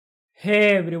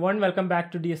Hey everyone, welcome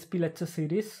back to DSP lecture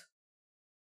series.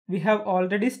 We have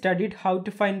already studied how to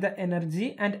find the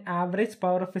energy and average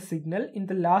power of a signal in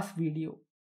the last video.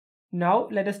 Now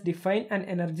let us define an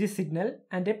energy signal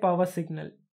and a power signal.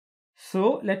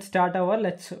 So let's start our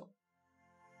lecture.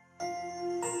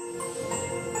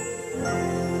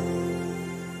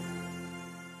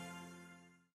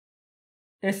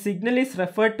 A signal is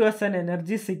referred to as an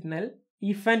energy signal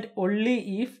if and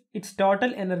only if its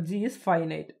total energy is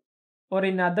finite. Or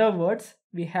in other words,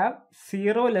 we have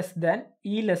 0 less than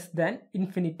E less than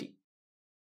infinity.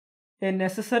 A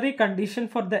necessary condition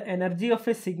for the energy of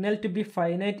a signal to be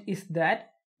finite is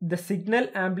that the signal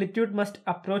amplitude must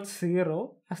approach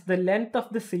 0 as the length of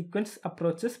the sequence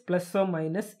approaches plus or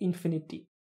minus infinity.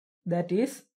 That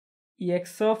is,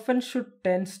 x of n should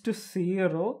tends to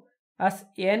 0 as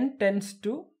n tends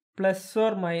to plus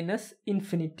or minus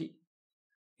infinity.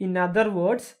 In other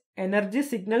words, energy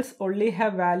signals only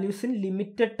have values in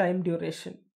limited time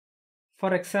duration.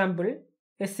 For example,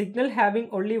 a signal having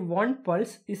only one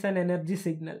pulse is an energy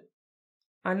signal.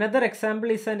 Another example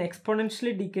is an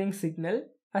exponentially decaying signal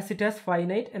as it has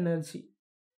finite energy.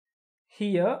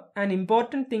 Here, an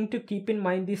important thing to keep in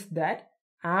mind is that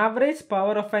average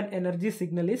power of an energy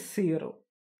signal is 0.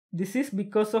 This is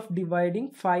because of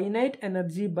dividing finite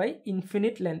energy by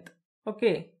infinite length.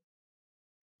 Okay.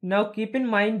 Now keep in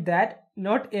mind that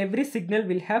not every signal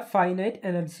will have finite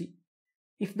energy.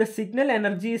 If the signal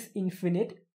energy is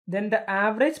infinite, then the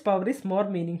average power is more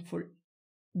meaningful.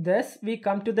 Thus, we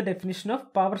come to the definition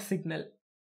of power signal.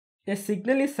 A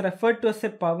signal is referred to as a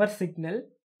power signal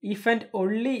if and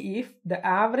only if the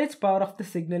average power of the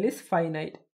signal is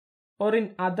finite. Or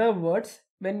in other words,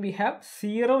 when we have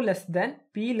 0 less than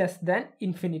p less than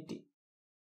infinity.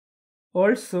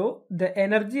 Also, the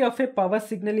energy of a power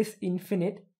signal is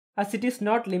infinite as it is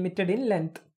not limited in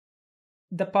length.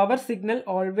 The power signal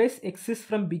always exists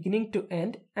from beginning to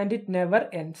end and it never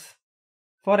ends.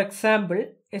 For example,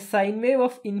 a sine wave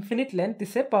of infinite length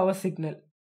is a power signal.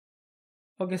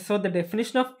 Okay, so the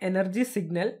definition of energy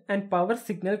signal and power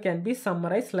signal can be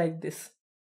summarized like this.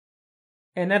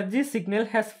 Energy signal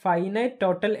has finite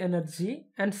total energy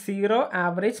and 0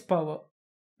 average power.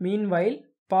 Meanwhile,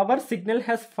 power signal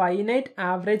has finite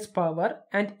average power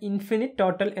and infinite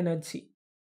total energy.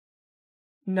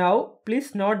 Now,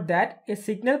 please note that a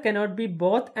signal cannot be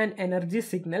both an energy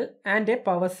signal and a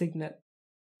power signal.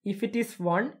 If it is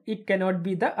one, it cannot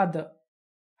be the other.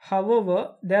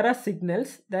 However, there are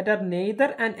signals that are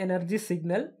neither an energy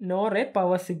signal nor a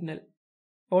power signal.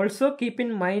 Also keep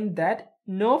in mind that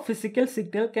no physical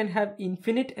signal can have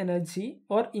infinite energy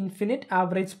or infinite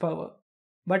average power.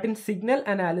 But in signal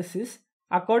analysis,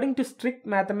 according to strict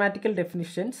mathematical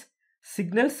definitions,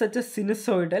 signals such as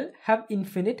sinusoidal have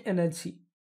infinite energy.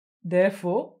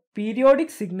 Therefore,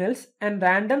 periodic signals and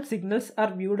random signals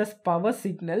are viewed as power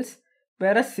signals,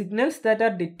 whereas signals that are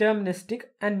deterministic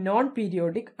and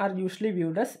non-periodic are usually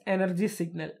viewed as energy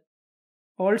signal.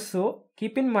 Also,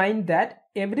 keep in mind that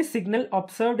every signal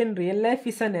observed in real life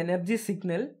is an energy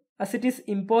signal as it is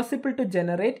impossible to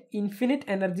generate infinite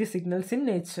energy signals in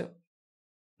nature.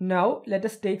 Now, let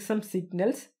us take some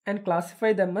signals and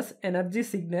classify them as energy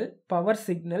signal, power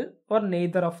signal, or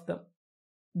neither of them.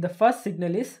 The first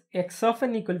signal is x of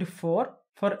n equal to 4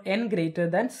 for n greater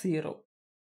than 0.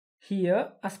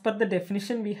 Here, as per the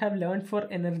definition we have learned for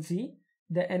energy,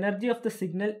 the energy of the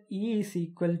signal E is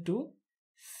equal to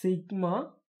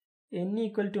sigma n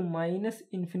equal to minus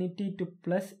infinity to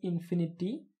plus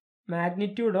infinity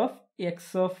magnitude of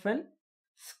x of n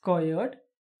squared,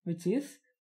 which is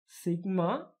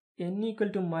sigma n equal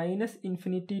to minus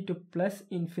infinity to plus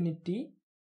infinity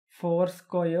 4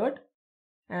 squared,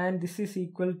 and this is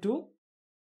equal to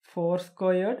 4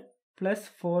 squared plus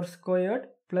 4 squared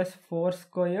plus 4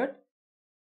 squared,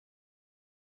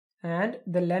 and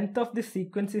the length of the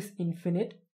sequence is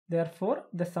infinite, therefore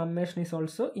the summation is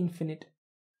also infinite.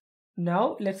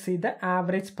 Now let's see the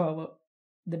average power.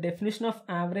 The definition of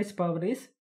average power is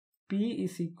P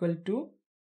is equal to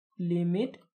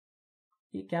limit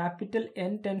capital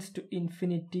N tends to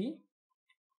infinity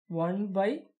 1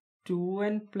 by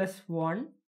 2n plus 1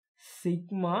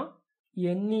 sigma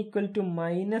n equal to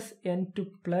minus n to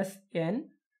plus n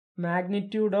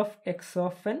magnitude of x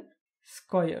of n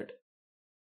squared.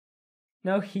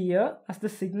 Now here, as the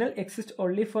signal exists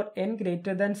only for n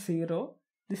greater than 0,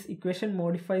 this equation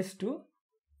modifies to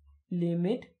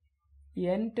limit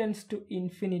n tends to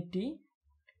infinity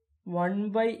 1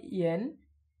 by n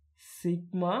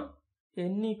sigma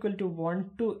n equal to 1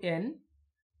 to n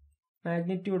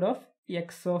magnitude of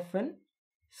x of n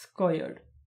squared.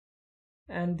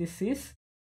 And this is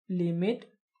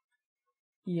limit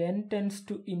n tends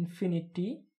to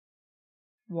infinity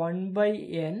 1 by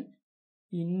n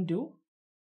into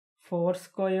 4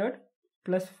 squared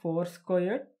plus 4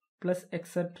 squared plus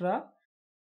etc.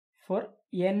 for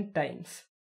n times.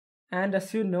 And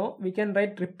as you know, we can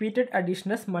write repeated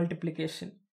addition as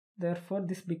multiplication. Therefore,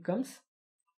 this becomes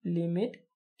limit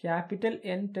capital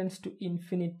N tends to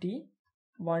infinity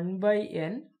 1 by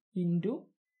n into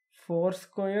 4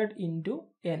 squared into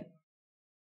n.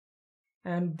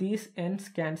 And these n's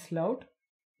cancel out,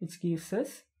 which gives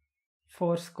us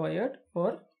 4 squared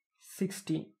or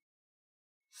 16.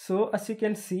 So as you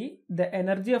can see, the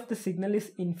energy of the signal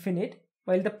is infinite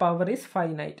while the power is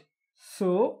finite.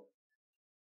 So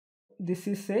this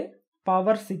is a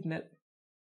power signal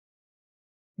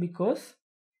because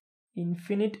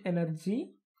infinite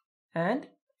energy and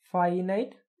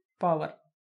finite power.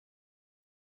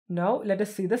 Now let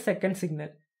us see the second signal.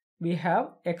 We have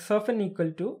x of n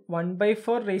equal to 1 by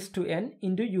 4 raised to n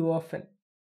into u of n.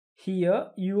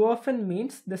 Here u of n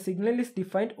means the signal is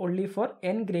defined only for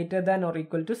n greater than or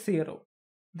equal to 0.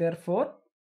 Therefore,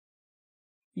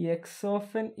 x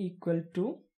of n equal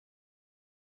to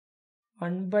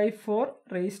 1 by 4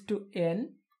 raised to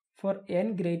n for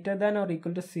n greater than or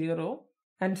equal to 0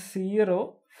 and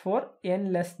 0 for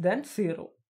n less than 0.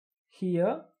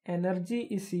 Here energy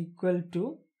is equal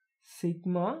to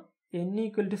sigma n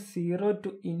equal to 0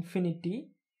 to infinity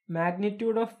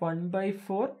magnitude of 1 by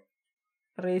 4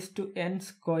 raised to n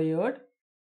squared,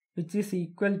 which is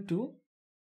equal to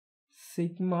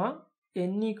sigma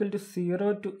n equal to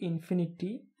 0 to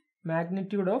infinity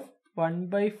magnitude of 1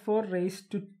 by 4 raised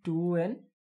to 2n,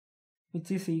 which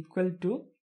is equal to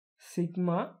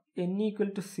sigma n equal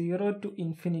to 0 to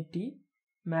infinity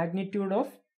magnitude of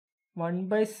 1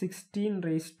 by 16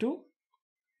 raised to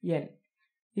n.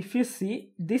 If you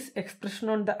see, this expression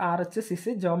on the RHS is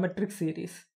a geometric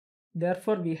series.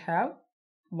 Therefore, we have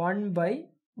 1 by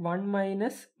 1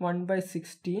 minus 1 by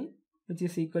 16, which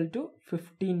is equal to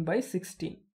 15 by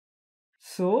 16.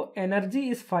 So energy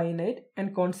is finite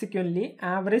and consequently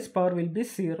average power will be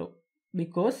 0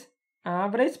 because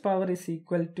average power is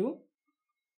equal to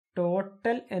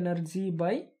total energy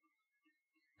by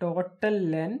total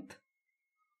length,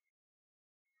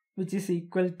 which is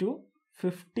equal to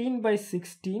 15 by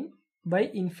 16 by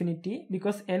infinity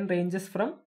because n ranges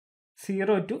from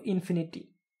 0 to infinity.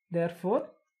 Therefore,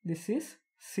 this is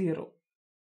 0.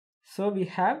 So we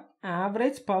have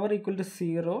average power equal to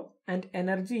 0 and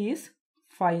energy is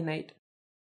finite.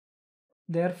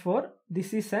 Therefore,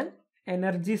 this is an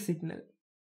energy signal.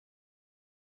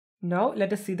 Now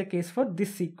let us see the case for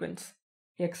this sequence.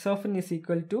 X of n is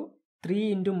equal to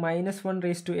 3 into minus 1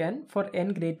 raised to n for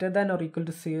n greater than or equal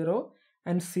to 0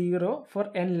 and 0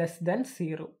 for n less than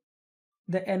 0.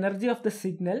 The energy of the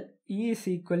signal E is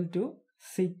equal to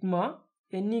sigma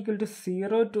n equal to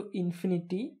 0 to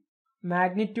infinity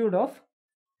magnitude of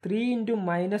 3 into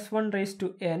minus 1 raised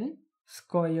to n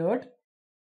squared,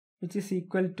 which is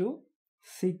equal to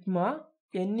sigma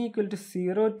n equal to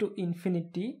 0 to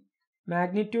infinity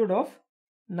magnitude of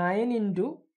 9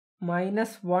 into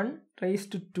minus 1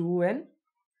 raised to 2n,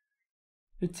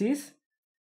 which is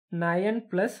 9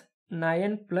 plus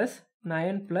 9 plus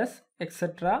 9 plus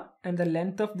etc. and the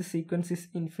length of the sequence is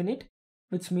infinite,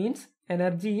 which means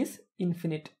energy is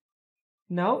infinite.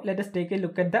 Now let us take a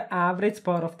look at the average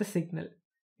power of the signal.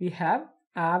 We have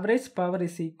average power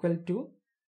is equal to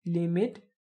limit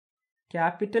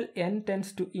capital N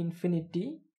tends to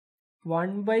infinity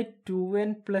 1 by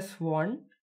 2n plus 1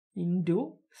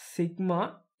 into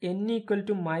sigma n equal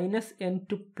to minus n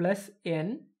to plus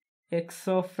n x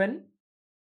of n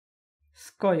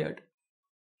squared,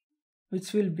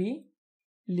 which will be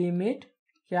limit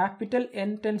capital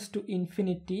N tends to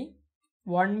infinity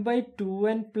 1 by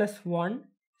 2n plus 1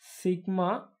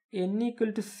 sigma n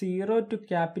equal to 0 to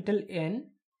capital N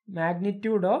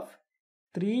magnitude of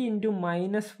 3 into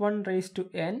minus 1 raised to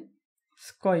n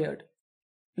squared,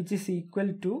 which is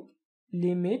equal to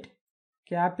limit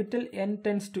capital N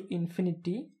tends to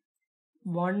infinity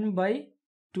 1 by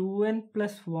 2n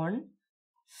plus 1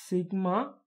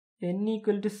 sigma n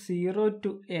equal to 0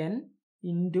 to n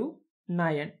into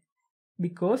 9,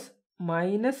 because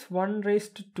minus 1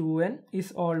 raised to 2n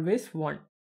is always 1.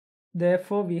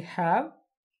 Therefore, we have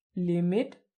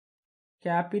limit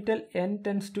capital N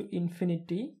tends to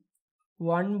infinity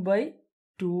 1 by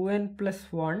 2n plus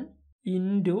 1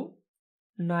 into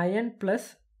 9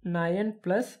 plus 9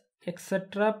 plus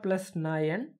etc. plus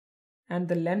 9, and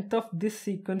the length of this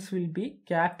sequence will be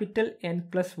capital N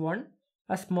plus 1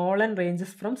 as small n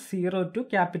ranges from 0 to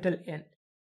capital N.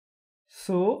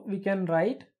 So we can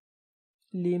write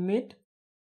limit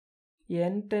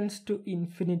n tends to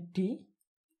infinity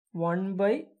 1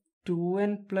 by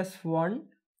 2n plus 1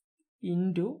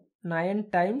 into 9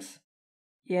 times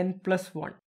n plus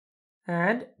 1,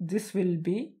 and this will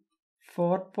be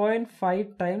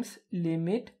 4.5 times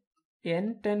limit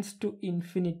n tends to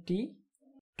infinity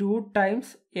 2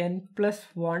 times n plus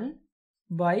 1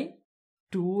 by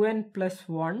 2n plus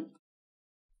 1,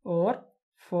 or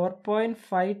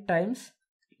 4.5 times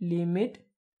limit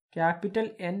capital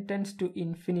N tends to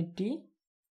infinity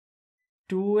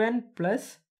 2n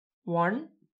plus 1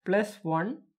 plus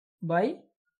 1 by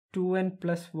 2n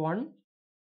plus 1,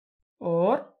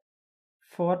 or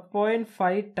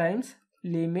 4.5 times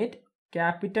limit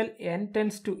capital N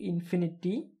tends to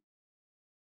infinity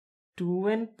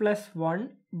 2n plus 1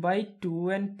 by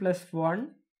 2n plus 1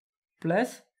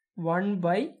 plus 1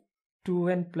 by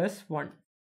 2n plus 1.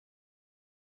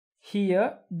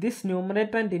 Here this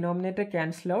numerator and denominator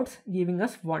cancel out, giving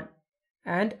us 1,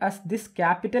 and as this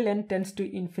capital N tends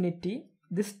to infinity,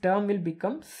 this term will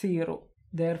become 0.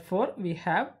 Therefore we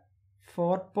have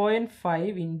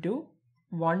 4.5 into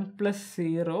 1 plus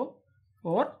 0,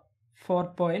 or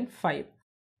 4.5.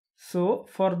 So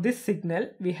for this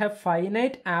signal we have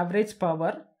finite average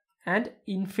power and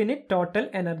infinite total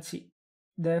energy.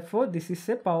 Therefore this is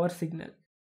a power signal.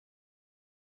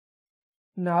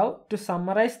 Now to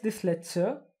summarize this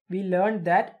lecture, we learned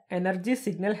that energy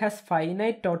signal has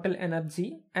finite total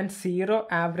energy and 0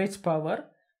 average power,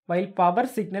 while power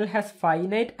signal has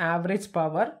finite average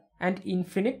power and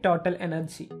infinite total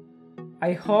energy.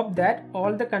 I hope that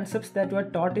all the concepts that were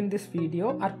taught in this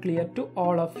video are clear to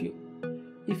all of you.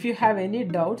 If you have any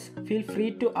doubts, feel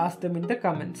free to ask them in the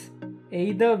comments.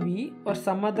 Either we or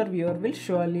some other viewer will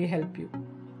surely help you.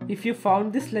 If you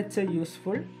found this lecture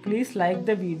useful, please like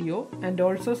the video and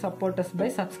also support us by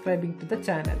subscribing to the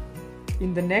channel.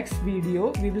 In the next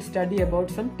video, we will study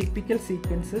about some typical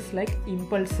sequences like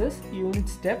impulses, unit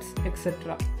steps,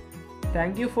 etc.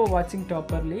 Thank you for watching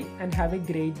Topperly and have a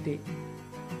great day.